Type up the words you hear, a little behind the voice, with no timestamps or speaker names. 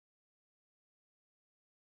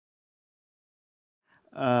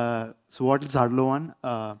So what is Hardlo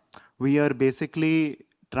One? We are basically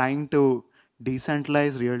trying to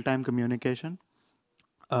decentralize real-time communication.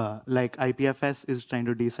 Like IPFS is trying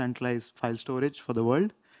to decentralize file storage for the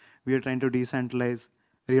world. We are trying to decentralize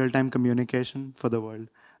real-time communication for the world.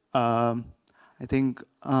 Um, I think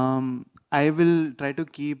I will try to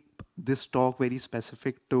keep this talk very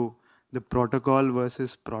specific to the protocol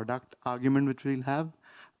versus product argument which we'll have.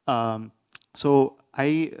 Um, so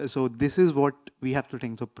this is what we have to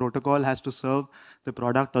think. So protocol has to serve the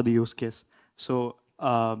product or the use case. So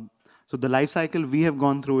the life cycle we have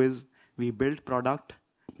gone through is we built product,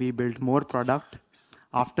 we built more product.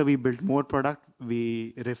 After we built more product,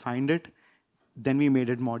 we refined it, then we made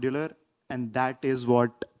it modular, and that is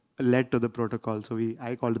what led to the protocol. So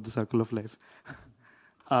I call it the circle of life.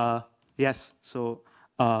 Yes, so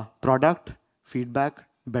product, feedback,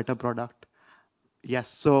 better product. Yes,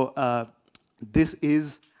 so this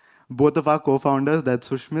is both of our co-founders, that's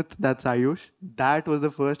Sushmit, that's Ayush. That was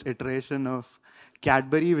the first iteration of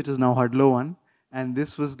Cadbury, which is now Hudlo One, and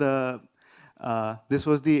this was the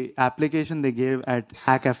application they gave at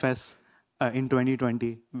HackFS in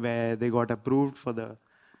 2020, where they got approved for the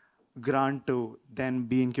grant to then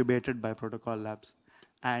be incubated by Protocol Labs.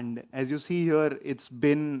 And as you see here, it's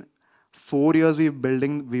been 4 years we've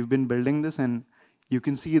been building this, and you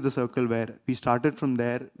can see the circle where we started from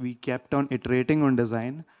there. We kept on iterating on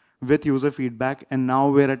design with user feedback, and now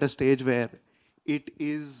we're at a stage where it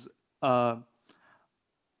is a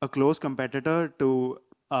close competitor to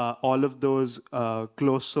all of those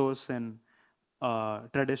closed source and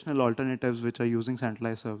traditional alternatives which are using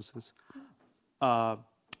centralized services. Uh,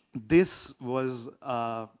 this was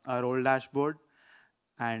our old dashboard,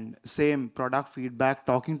 and same product feedback,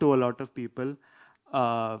 talking to a lot of people.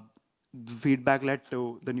 The feedback led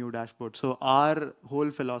to the new dashboard. So our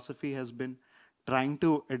whole philosophy has been trying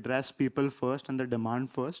to address people first and the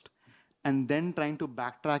demand first, and then trying to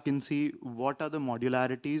backtrack and see what are the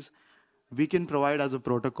modularities we can provide as a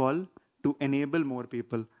protocol to enable more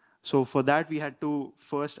people. So for that, we had to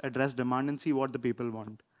first address demand and see what the people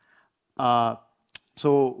want. Uh,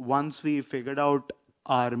 so once we figured out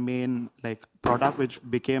our main like product, which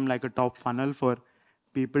became like a top funnel for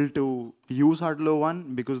people to use Hardlo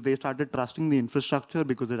One because they started trusting the infrastructure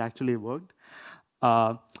because it actually worked.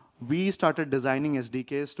 Uh, we started designing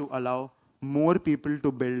SDKs to allow more people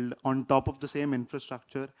to build on top of the same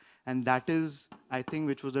infrastructure. And that is, I think,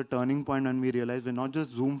 which was the turning point when we realized we're not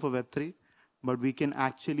just Zoom for Web3, but we can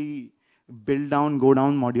actually go down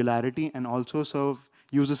modularity and also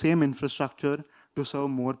use the same infrastructure to serve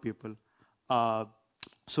more people. Uh,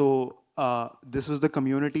 so this was the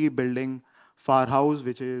community building Farhouse,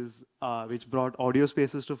 which brought audio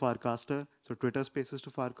spaces to Farcaster, so Twitter spaces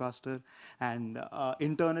to Farcaster, and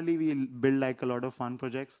internally we build like a lot of fun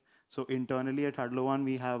projects. So internally at Hudlo One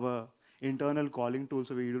we have a internal calling tool,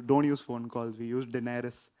 so we don't use phone calls, we use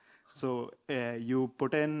Daenerys. So you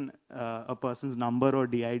put in a person's number or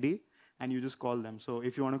DID, and you just call them. So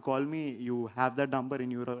if you want to call me, you have that number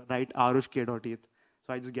and you write arushk.eth.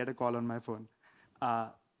 So I just get a call on my phone. Uh,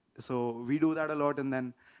 so we do that a lot, and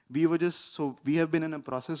then we have been in a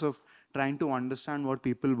process of trying to understand what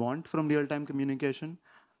people want from real-time communication,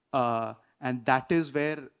 and that is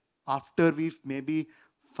where after we've maybe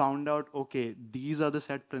found out, okay, these are the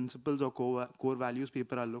set principles or core values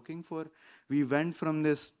people are looking for, we went from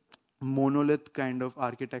this monolith kind of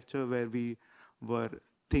architecture where we were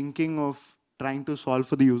thinking of trying to solve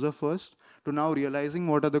for the user first to now realizing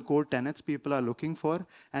what are the core tenets people are looking for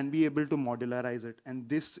and be able to modularize it. And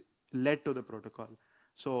this led to the protocol.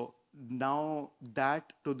 So now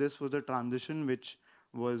that to this was a transition which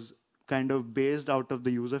was kind of based out of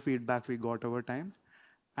the user feedback we got over time,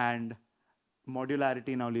 and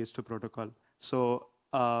modularity now leads to protocol. So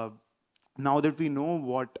now that we know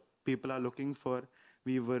what people are looking for,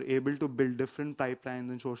 we were able to build different pipelines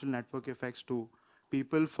and social network effects to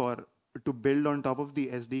people to build on top of the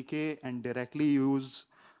SDK and directly use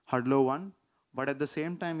Hudlo One. But at the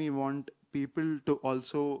same time, we want people to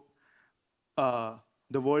also uh,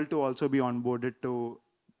 the world to also be onboarded to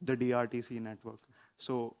the DRTC network.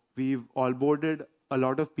 So we've onboarded a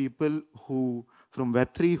lot of people who from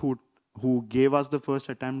Web3 who gave us the first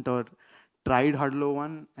attempt or tried Hudlo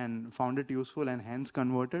One and found it useful and hence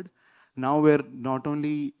converted. Now we're not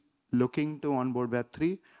only looking to onboard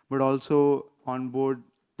Web3, but also onboard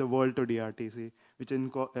the world to DRTC,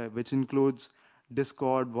 which includes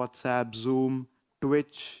Discord, WhatsApp, Zoom,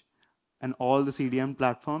 Twitch, and all the CDN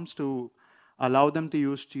platforms to allow them to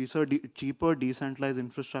use cheaper decentralized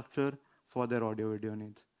infrastructure for their audio video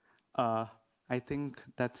needs. Uh, I think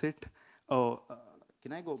that's it. Oh,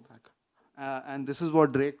 can I go back? And this is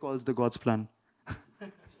what Drake calls the God's plan.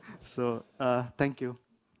 So thank you.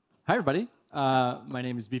 Hi, everybody. My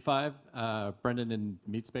name is B5, Brendan in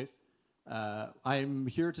Meatspace. I'm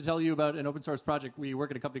here to tell you about an open source project. We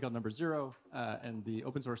work at a company called Number Zero, and the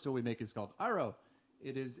open source tool we make is called Iro.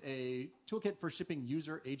 It is a toolkit for shipping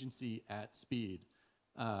user agency at speed.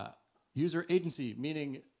 User agency,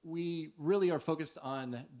 meaning we really are focused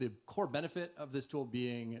on the core benefit of this tool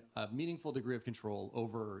being a meaningful degree of control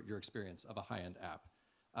over your experience of a high-end app.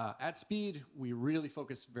 At speed, we really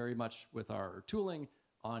focus very much with our tooling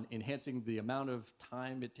on enhancing the amount of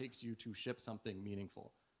time it takes you to ship something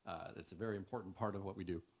meaningful. That's a very important part of what we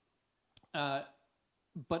do.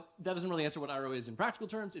 But that doesn't really answer what Iro is in practical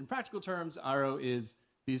terms. In practical terms, Iro is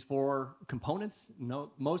these 4 components.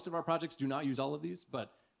 Most of our projects do not use all of these,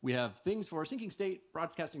 but we have things for syncing state,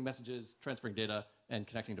 broadcasting messages, transferring data, and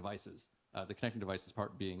connecting devices. The connecting devices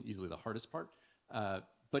part being easily the hardest part.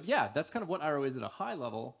 But yeah, that's kind of what Iro is at a high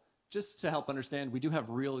level. Just to help understand, we do have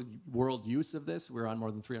real world use of this. We're on more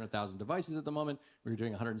than 300,000 devices at the moment. We're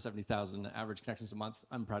doing 170,000 average connections a month.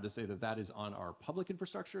 I'm proud to say that that is on our public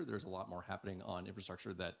infrastructure. There's a lot more happening on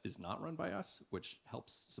infrastructure that is not run by us, which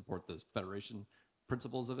helps support the federation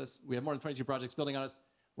principles of this. We have more than 22 projects building on us.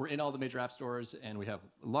 We're in all the major app stores, and we have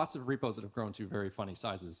lots of repos that have grown to very funny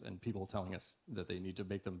sizes, and people telling us that they need to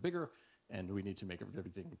make them bigger, and we need to make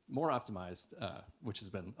everything more optimized, which has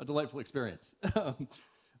been a delightful experience.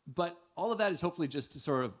 But all of that is hopefully just to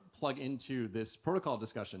sort of plug into this protocol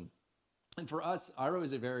discussion. And for us, Iro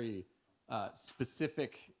is a very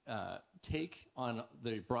specific take on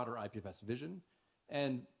the broader IPFS vision.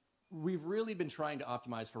 And we've really been trying to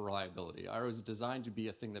optimize for reliability. Iro is designed to be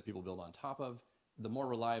a thing that people build on top of. The more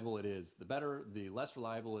reliable it is, the better. The less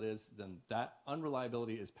reliable it is, then that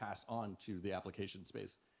unreliability is passed on to the application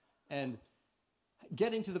space. And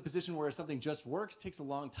getting to the position where something just works takes a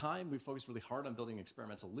long time. We've focused really hard on building an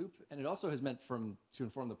experimental loop. And it also has meant to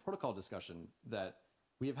inform the protocol discussion that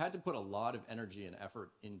we have had to put a lot of energy and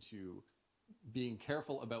effort into being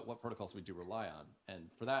careful about what protocols we do rely on. And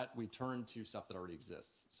for that, we turn to stuff that already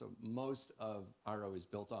exists. So most of Iro is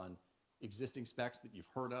built on existing specs that you've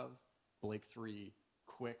heard of, Blake 3,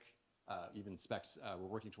 Quick, even specs. We're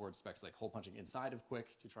working towards specs like hole punching inside of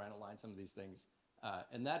Quick to try and align some of these things.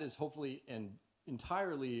 And that is hopefully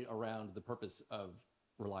entirely around the purpose of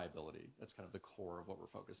reliability. That's kind of the core of what we're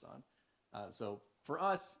focused on. So for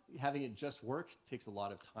us, having it just work takes a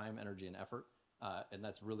lot of time, energy, and effort. And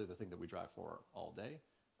that's really the thing that we drive for all day.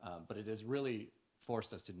 But it has really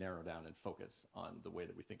forced us to narrow down and focus on the way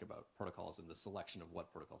that we think about protocols and the selection of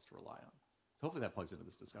what protocols to rely on. So hopefully that plugs into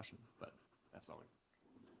this discussion, but that's all.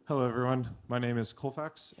 Hello, everyone. My name is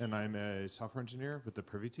Colfax, and I'm a software engineer with the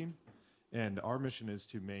Privy team. And our mission is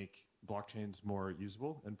to make blockchains more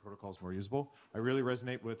usable and protocols more usable. I really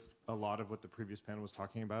resonate with a lot of what the previous panel was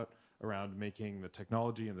talking about around making the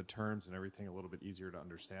technology and the terms and everything a little bit easier to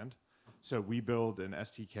understand. So we build an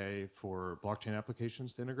SDK for blockchain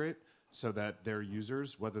applications to integrate so that their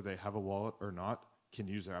users, whether they have a wallet or not, can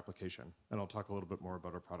use their application. And I'll talk a little bit more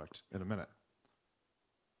about our product in a minute.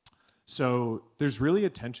 So there's really a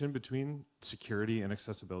tension between security and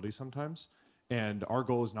accessibility sometimes. And our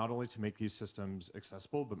goal is not only to make these systems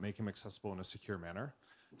accessible, but make them accessible in a secure manner.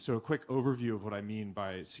 So a quick overview of what I mean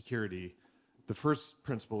by security. The first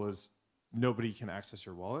principle is nobody can access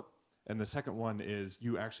your wallet. And the second one is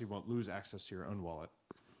you actually won't lose access to your own wallet.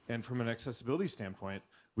 And from an accessibility standpoint,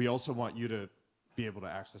 we also want you to be able to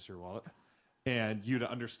access your wallet and you to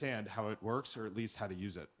understand how it works, or at least how to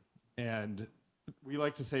use it. And we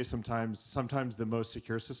like to say sometimes the most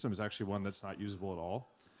secure system is actually one that's not usable at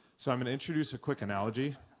all. So I'm going to introduce a quick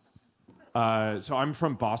analogy. So I'm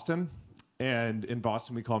from Boston, and in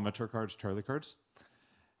Boston we call Metro cards Charlie cards.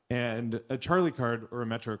 And a Charlie card or a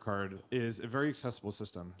Metro card is a very accessible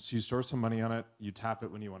system. So you store some money on it, you tap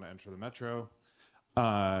it when you want to enter the Metro.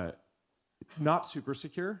 Not super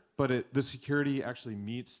secure, but the security actually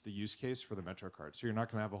meets the use case for the Metro card. So you're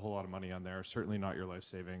not going to have a whole lot of money on there, certainly not your life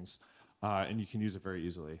savings, and you can use it very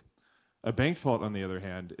easily. A bank vault, on the other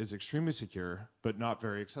hand, is extremely secure, but not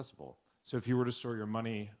very accessible. So if you were to store your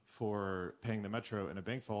money for paying the Metro in a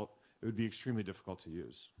bank vault, it would be extremely difficult to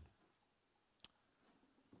use.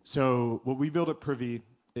 So what we build at Privy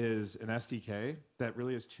is an SDK that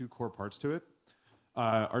really has 2 core parts to it.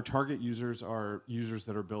 Our target users are users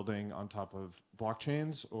that are building on top of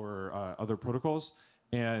blockchains or other protocols.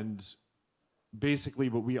 And basically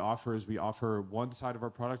what we offer is we offer one side of our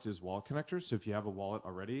product is wallet connectors. So if you have a wallet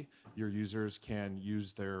already, your users can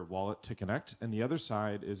use their wallet to connect. And the other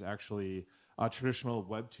side is actually traditional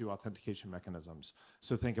Web 2 authentication mechanisms.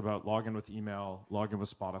 So think about login with email, login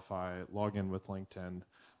with Spotify, login with LinkedIn,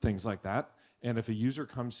 things like that. And if a user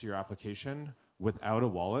comes to your application without a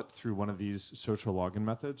wallet through one of these social login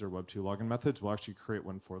methods or Web2 login methods, we'll actually create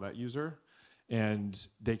one for that user. And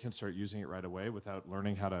they can start using it right away without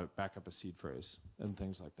learning how to back up a seed phrase and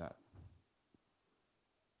things like that.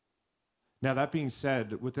 Now, that being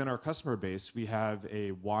said, within our customer base, we have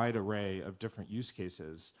a wide array of different use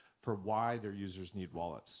cases for why their users need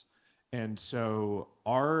wallets. And so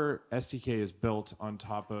our SDK is built on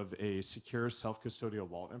top of a secure self-custodial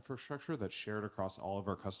wallet infrastructure that's shared across all of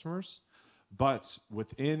our customers. But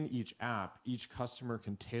within each app, each customer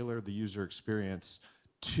can tailor the user experience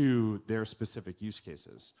to their specific use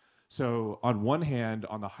cases. So on one hand,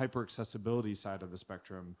 on the hyper accessibility side of the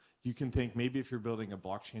spectrum, you can think maybe if you're building a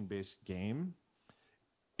blockchain-based game,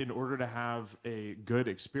 in order to have a good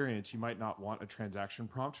experience, you might not want a transaction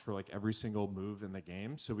prompt for like every single move in the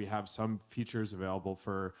game. So we have some features available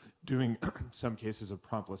for doing some cases of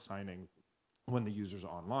promptless signing when the user's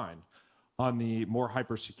online. On the more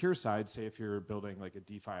hyper secure side, say if you're building like a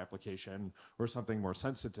DeFi application or something more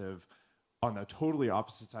sensitive, on the totally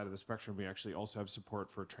opposite side of the spectrum, we actually also have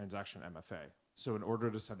support for transaction MFA. So in order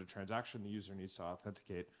to send a transaction, the user needs to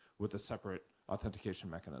authenticate with a separate authentication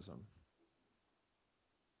mechanism.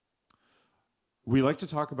 We like to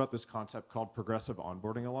talk about this concept called progressive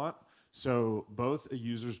onboarding a lot. So both a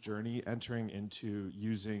user's journey entering into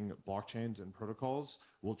using blockchains and protocols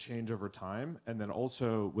will change over time. And then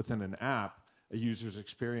also within an app, a user's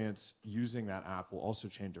experience using that app will also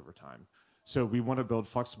change over time. So we want to build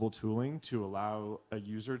flexible tooling to allow a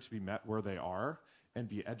user to be met where they are and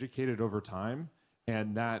be educated over time,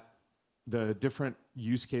 and that the different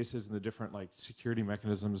use cases and the different like security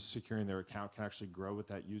mechanisms securing their account can actually grow with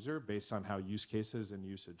that user based on how use cases and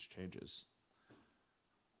usage changes.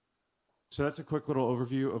 So that's a quick little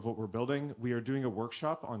overview of what we're building. We are doing a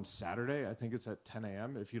workshop on Saturday. I think it's at 10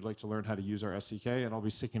 a.m. if you'd like to learn how to use our SDK, and I'll be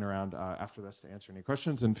sticking around after this to answer any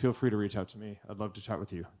questions, and feel free to reach out to me. I'd love to chat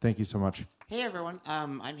with you. Thank you so much. Hey everyone,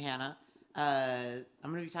 I'm Hannah. I'm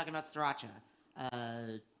going to be talking about Storacha.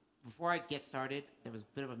 Before I get started, there was a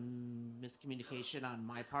bit of a miscommunication on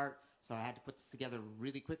my part, so I had to put this together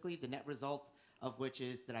really quickly. The net result of which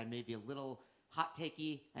is that I may be a little hot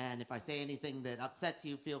takey, and if I say anything that upsets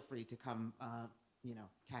you, feel free to come,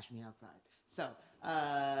 cash me outside. So,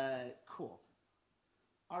 cool.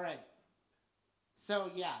 All right. So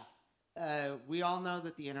yeah, we all know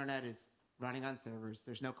that the internet is running on servers.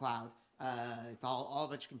 There's no cloud. It's all a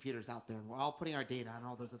bunch of computers out there. We're all putting our data on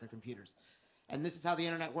all those other computers. And this is how the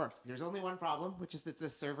internet works. There's only one problem, which is that the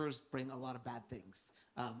servers bring a lot of bad things.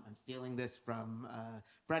 I'm stealing this from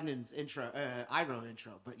Brendan's IRO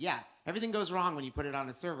intro. But yeah, everything goes wrong when you put it on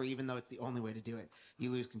a server, even though it's the only way to do it.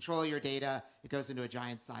 You lose control of your data, it goes into a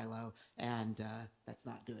giant silo, and that's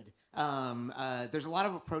not good. There's a lot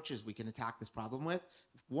of approaches we can attack this problem with.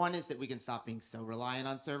 One is that we can stop being so reliant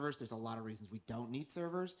on servers. There's a lot of reasons we don't need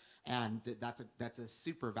servers, and that's a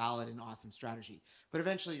super valid and awesome strategy. But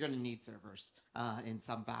eventually you're going to need servers in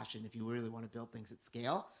some fashion if you really want to build things at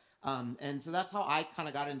scale. And so that's how I kind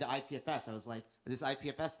of got into IPFS. I was like, this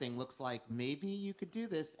IPFS thing looks like maybe you could do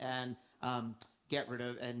this and get rid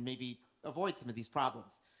of and maybe avoid some of these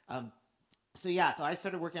problems. So I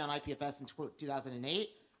started working on IPFS in 2008.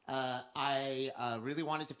 I really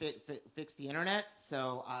wanted to fix the internet,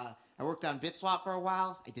 so I worked on BitSwap for a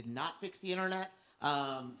while. I did not fix the internet.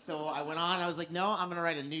 So I went on, I was like, no, I'm going to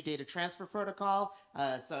write a new data transfer protocol.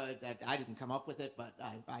 So I didn't come up with it, but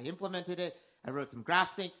I implemented it. I wrote some graph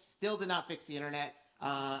sync, still did not fix the internet.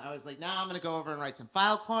 I was like, now I'm going to go over and write some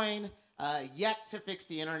Filecoin, yet to fix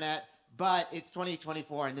the internet, but it's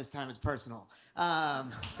 2024 and this time it's personal.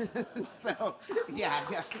 So, yeah.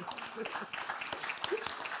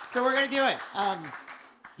 So we're going to do it.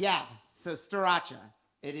 So Storacha.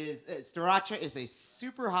 Storacha is a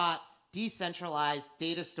super hot, decentralized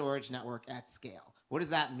data storage network at scale. What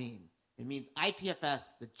does that mean? It means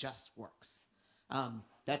IPFS that just works.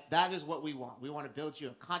 That is what we want. We want to build you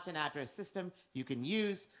a content address system you can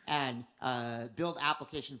use and build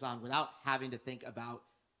applications on without having to think about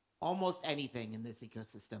almost anything in this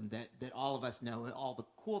ecosystem that all of us know, all the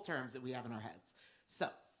cool terms that we have in our heads. So,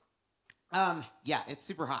 it's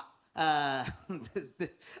super hot.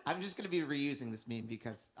 I'm just going to be reusing this meme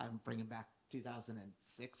because I'm bringing back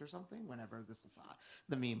 2006 or something, whenever this was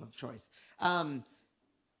the meme of choice.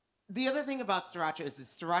 The other thing about Storacha is that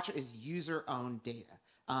Storacha is user-owned data.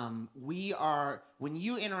 When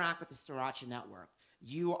you interact with the Storacha network,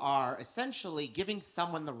 you are essentially giving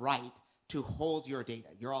someone the right to hold your data.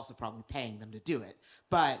 You're also probably paying them to do it.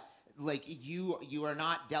 But like you are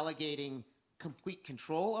not delegating complete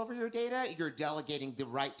control over your data. You're delegating the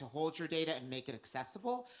right to hold your data and make it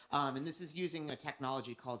accessible. And this is using a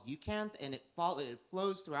technology called UCANs, and it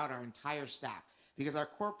flows throughout our entire stack, because our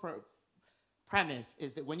core premise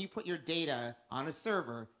is that when you put your data on a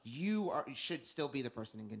server, you should still be the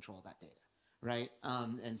person in control of that data, right?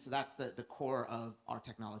 And so that's the core of our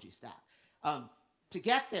technology stack. To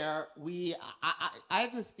get there, I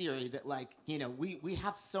have this theory that, like, you know, we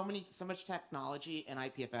have so much technology in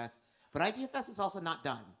IPFS, but IPFS is also not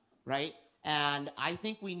done, right? And I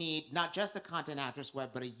think we need not just a content address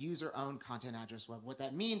web, but a user-owned content address web. What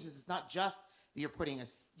that means is it's not just that you're putting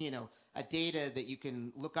a data that you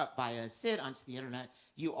can look up by a SID onto the internet.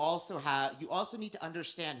 You also need to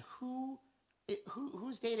understand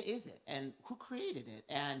whose data is it, and who created it,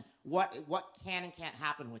 and what can and can't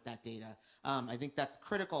happen with that data. I think that's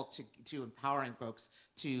critical to empowering folks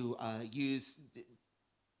to use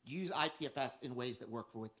IPFS in ways that work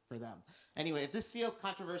for them. Anyway, if this feels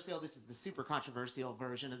controversial, this is the super controversial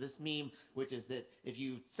version of this meme, which is that if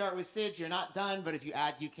you start with SIDs, you're not done, but if you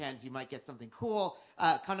add UCANs, you might get something cool.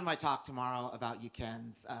 Come to my talk tomorrow about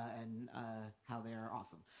UCANs and how they're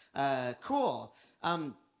awesome. Cool.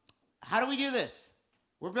 How do we do this?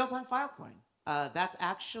 We're built on Filecoin. That's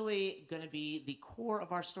actually going to be the core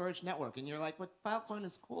of our storage network. And you're like, what, Filecoin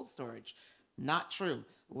is cold storage? Not true.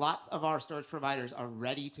 Lots of our storage providers are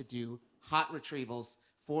ready to do hot retrievals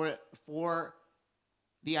for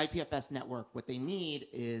the IPFS network. What they need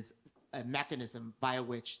is a mechanism by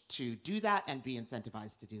which to do that and be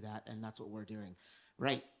incentivized to do that. And that's what we're doing.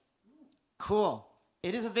 Right. Cool.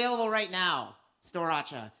 It is available right now.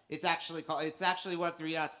 Storacha. It's actually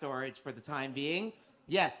Web3.storage for the time being.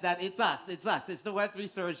 Yes, it's us. It's the Web3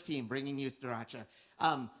 storage team bringing you Storacha.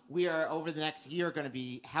 We are, over the next year, going to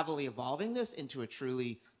be heavily evolving this into a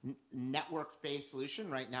truly network-based solution.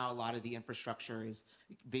 Right now, a lot of the infrastructure is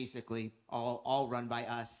basically all run by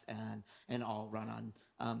us and all run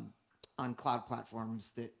on cloud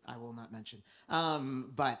platforms that I will not mention.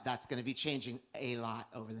 But that's going to be changing a lot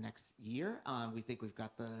over the next year. We think we've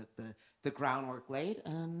got the groundwork laid,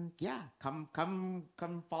 and yeah, come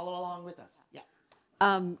follow along with us. Yeah.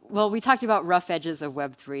 Well, we talked about rough edges of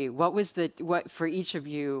Web3. What for each of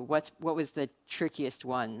you? What was the trickiest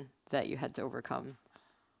one that you had to overcome?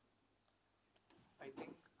 I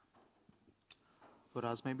think for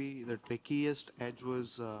us, maybe the trickiest edge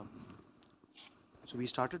was. So we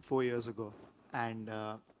started 4 years ago, and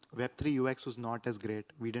Web3 UX was not as great.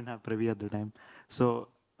 We didn't have Privy at the time. So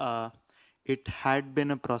it had been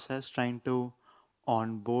a process trying to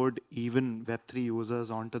onboard even Web3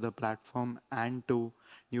 users onto the platform and to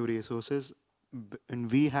new resources. And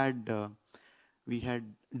we had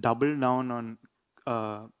doubled down on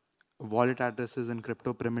wallet addresses and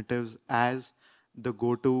crypto primitives as the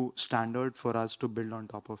go-to standard for us to build on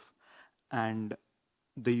top of. And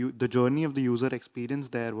the journey of the user experience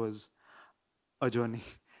there was a journey.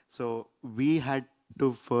 So we had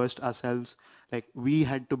to first ourselves, like we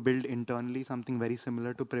had to build internally something very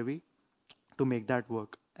similar to Privy to make that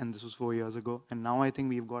work. And this was 4 years ago. And now I think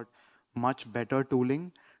we've got much better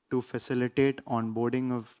tooling to facilitate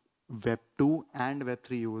onboarding of Web 2 and Web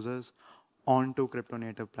 3 users onto crypto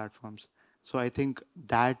native platforms. So I think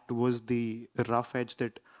that was the rough edge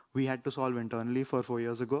that we had to solve internally for 4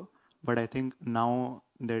 years ago. But I think now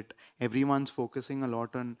that everyone's focusing a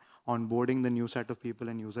lot on onboarding the new set of people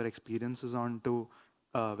and user experiences onto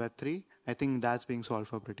Web3, I think that's being solved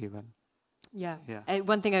for pretty well. Yeah. Yeah. And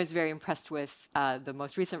one thing I was very impressed with the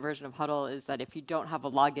most recent version of Huddle is that if you don't have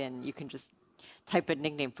a login, you can just type a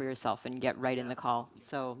nickname for yourself and get right in the call.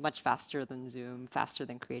 So much faster than Zoom, faster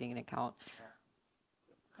than creating an account.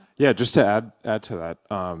 Yeah, just to add to that,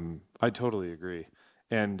 I totally agree.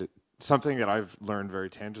 And something that I've learned very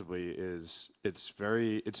tangibly is it's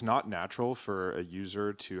not natural for a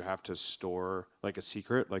user to have to store like a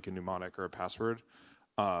secret, like a mnemonic or a password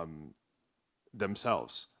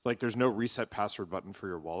themselves. Like there's no reset password button for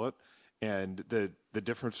your wallet. And the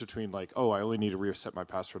difference between like, oh, I only need to reset my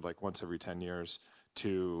password like once every 10 years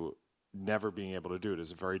to never being able to do it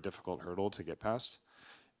is a very difficult hurdle to get past.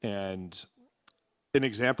 And an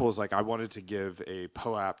example is like I wanted to give a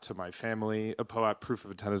POAP to my family, a POAP proof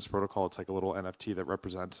of attendance protocol. It's like a little NFT that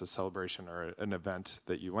represents a celebration or an event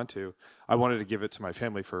that you went to. I wanted to give it to my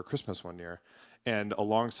family for Christmas one year. And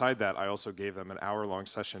alongside that, I also gave them an hour-long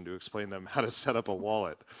session to explain them how to set up a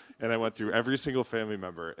wallet. And I went through every single family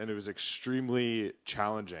member, and it was extremely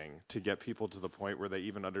challenging to get people to the point where they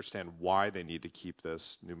even understand why they need to keep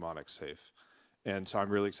this mnemonic safe. And so I'm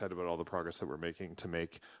really excited about all the progress that we're making to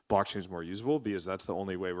make blockchains more usable, because that's the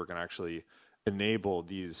only way we're going to actually enable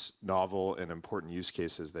these novel and important use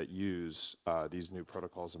cases that use these new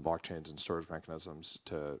protocols and blockchains and storage mechanisms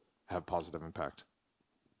to have positive impact.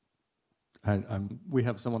 We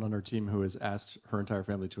have someone on our team who has asked her entire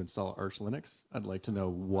family to install Arch Linux. I'd like to know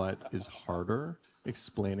what is harder,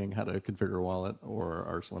 explaining how to configure a wallet or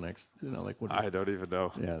Arch Linux. You know, like what? I don't even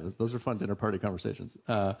know. Yeah, those are fun dinner party conversations.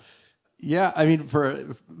 Yeah, I mean,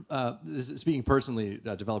 speaking personally,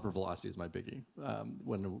 developer velocity is my biggie.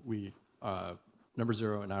 When we Number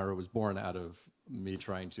Zero and Iro was born out of me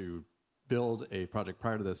trying to build a project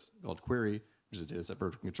prior to this called Query, which is a data set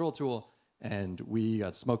version control tool. And we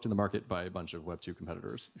got smoked in the market by a bunch of Web2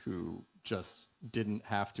 competitors who just didn't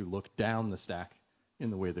have to look down the stack in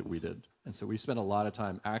the way that we did. And so we spent a lot of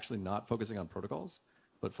time actually not focusing on protocols,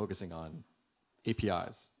 but focusing on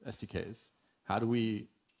APIs, SDKs. How do we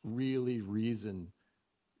really reason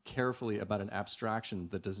carefully about an abstraction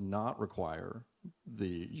that does not require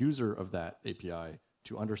the user of that API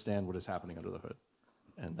to understand what is happening under the hood?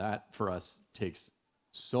 And that, for us, takes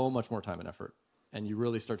so much more time and effort. And you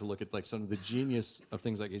really start to look at like some of the genius of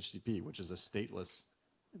things like HTTP, which is a stateless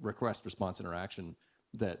request response interaction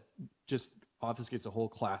that just obfuscates a whole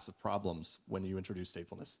class of problems when you introduce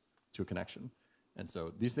statefulness to a connection. And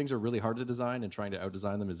so these things are really hard to design, and trying to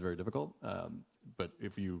out-design them is very difficult. But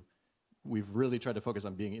we've really tried to focus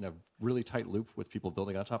on being in a really tight loop with people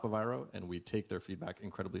building on top of Iro, and we take their feedback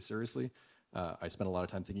incredibly seriously. I spent a lot of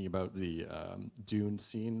time thinking about the Dune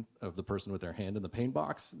scene of the person with their hand in the paint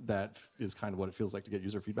box. That is kind of what it feels like to get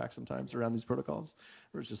user feedback sometimes around these protocols,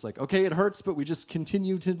 where it's just like, okay, it hurts, but we just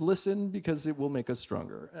continue to listen because it will make us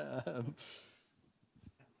stronger.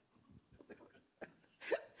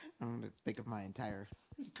 I'm going to think of my entire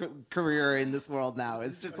career in this world now.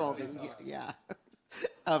 It's just all this, yeah.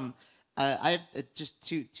 I have just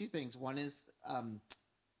two things. One is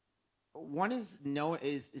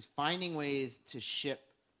finding ways to ship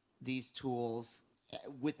these tools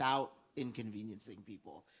without inconveniencing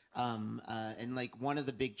people. And like one of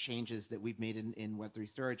the big changes that we've made in Web3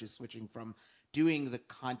 storage is switching from doing the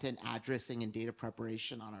content addressing and data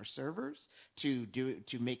preparation on our servers to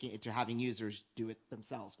having users do it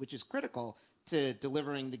themselves, which is critical to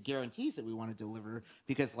delivering the guarantees that we want to deliver.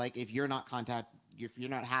 Because like if you're not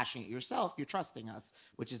hashing it yourself, you're trusting us,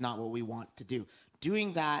 which is not what we want to do.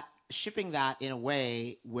 Doing that, shipping that in a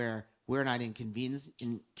way where we're not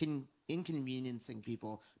inconveniencing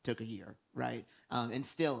people took a year, right? And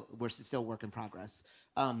we're still work in progress.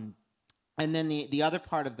 And then the other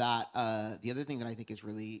part of that, the other thing that I think is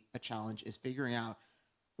really a challenge is figuring out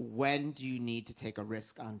when do you need to take a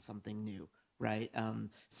risk on something new, right?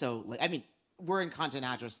 So like, I mean, we're in content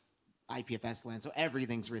address IPFS land, so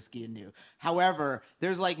everything's risky and new. However,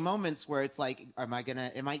 there's like moments where it's like,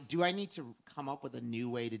 do I need to come up with a new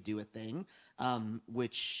way to do a thing?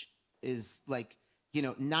 Which is like,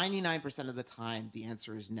 99% of the time the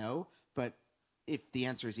answer is no, but if the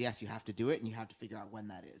answer is yes, you have to do it and you have to figure out when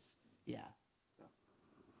that is. Yeah. So.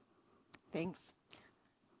 Thanks.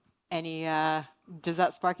 Does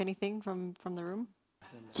that spark anything from the room?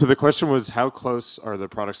 So the question was, how close are the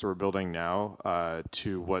products that we're building now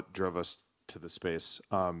to what drove us to the space?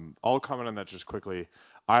 I'll comment on that just quickly.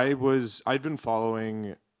 I'd been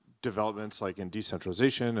following developments like in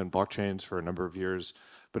decentralization and blockchains for a number of years,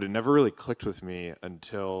 but it never really clicked with me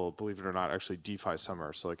until, believe it or not, actually DeFi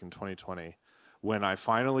summer, so like in 2020, when I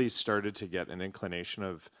finally started to get an inclination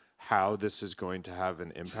of how this is going to have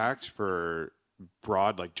an impact for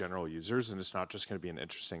broad, like general users, and it's not just going to be an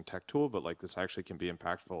interesting tech tool, but like this actually can be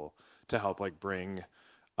impactful to help like bring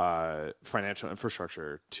financial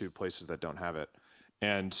infrastructure to places that don't have it.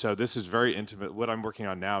 And so this is very intimate. What I'm working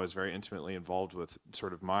on now is very intimately involved with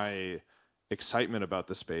sort of my excitement about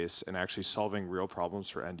the space and actually solving real problems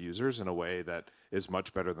for end users in a way that is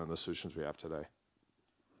much better than the solutions we have today.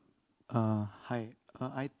 Hi.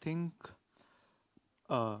 I think,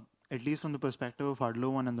 at least from the perspective of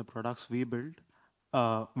Hardlo One and the products we build,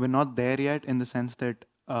 we're not there yet in the sense that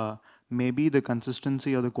maybe the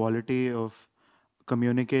consistency or the quality of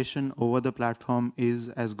communication over the platform is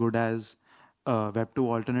as good as Web2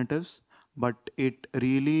 alternatives, but it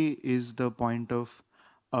really is the point of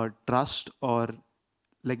trust or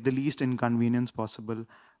like the least inconvenience possible.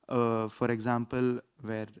 For example,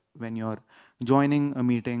 when you're joining a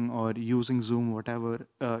meeting or using Zoom, whatever,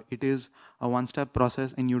 it is a one-step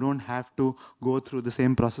process, and you don't have to go through the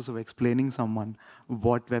same process of explaining someone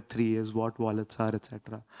what Web3 is, what wallets are,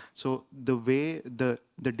 etc. So the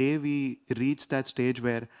day we reach that stage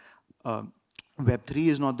where Web3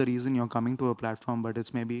 is not the reason you're coming to a platform, but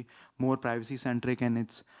it's maybe more privacy-centric and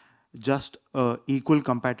it's just an equal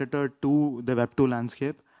competitor to the Web2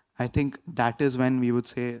 landscape, I think that is when we would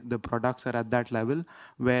say the products are at that level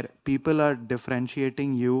where people are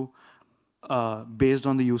differentiating you based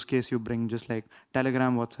on the use case you bring, just like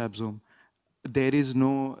Telegram, WhatsApp, Zoom.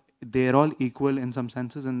 They're all equal in some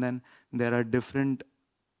senses, and then there are different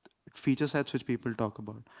feature sets which people talk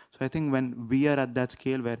about. So I think when we are at that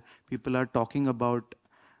scale where people are talking about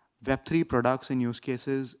Web3 products and use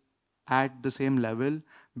cases at the same level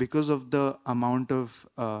because of the amount of,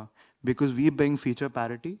 because we bring feature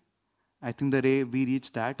parity, I think the day we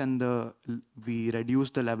reach that and we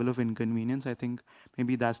reduce the level of inconvenience, I think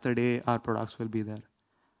maybe that's the day our products will be there,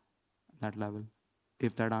 that level,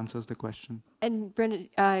 if that answers the question. And Brendan,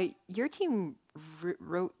 your team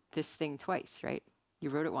wrote this thing twice, right? You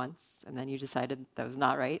wrote it once, and then you decided that was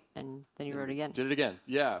not right, and then you wrote it again. Did it again.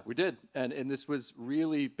 Yeah, we did. And this was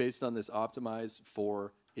really based on this optimize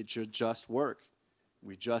for it should just work.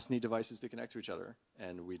 We just need devices to connect to each other.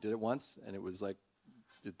 And we did it once, and it was like,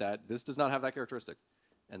 this does not have that characteristic.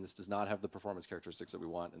 And this does not have the performance characteristics that we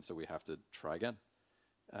want, and so we have to try again.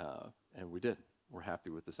 And we did. We're happy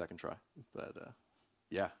with the second try. But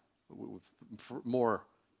yeah, more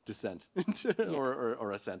descent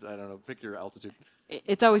or ascent. I don't know, pick your altitude.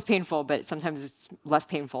 It's always painful, but sometimes it's less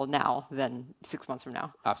painful now than 6 months from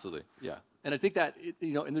now. Absolutely, yeah. And I think that,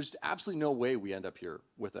 and there's absolutely no way we end up here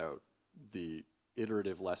without the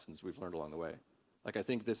iterative lessons we've learned along the way. Like, I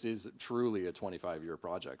think this is truly a 25-year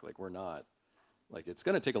project. Like, we're not, like, it's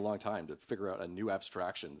going to take a long time to figure out a new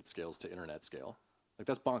abstraction that scales to internet scale. Like,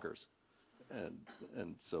 that's bonkers.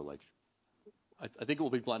 And so, like, I think we'll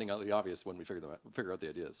be blending out the obvious when we figure out the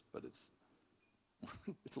ideas, but it's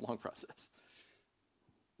it's a long process.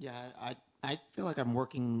 Yeah, I feel like I'm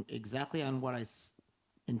working exactly on what I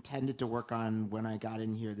intended to work on when I got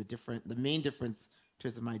in here. The main difference in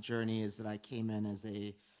terms of my journey is that I came in as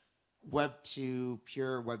a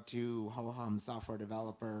pure Web 2 ho-hum software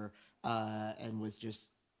developer, and was just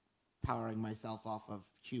powering myself off of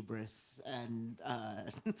hubris and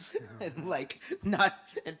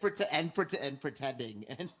pretending.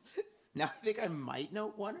 And now I think I might know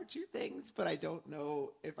one or two things, but I don't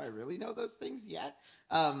know if I really know those things yet.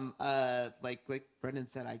 Like Brendan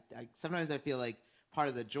said, I sometimes I feel like part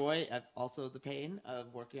of the joy, also the pain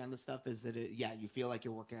of working on this stuff is that you feel like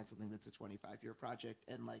you're working on something that's a 25-year project,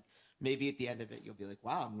 and like maybe at the end of it you'll be like,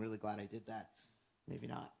 wow, I'm really glad I did that. Maybe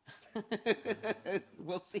not.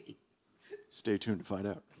 We'll see. Stay tuned to find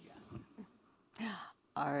out.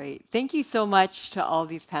 All right. Thank you so much to all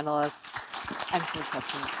these panelists and for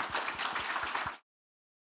questions.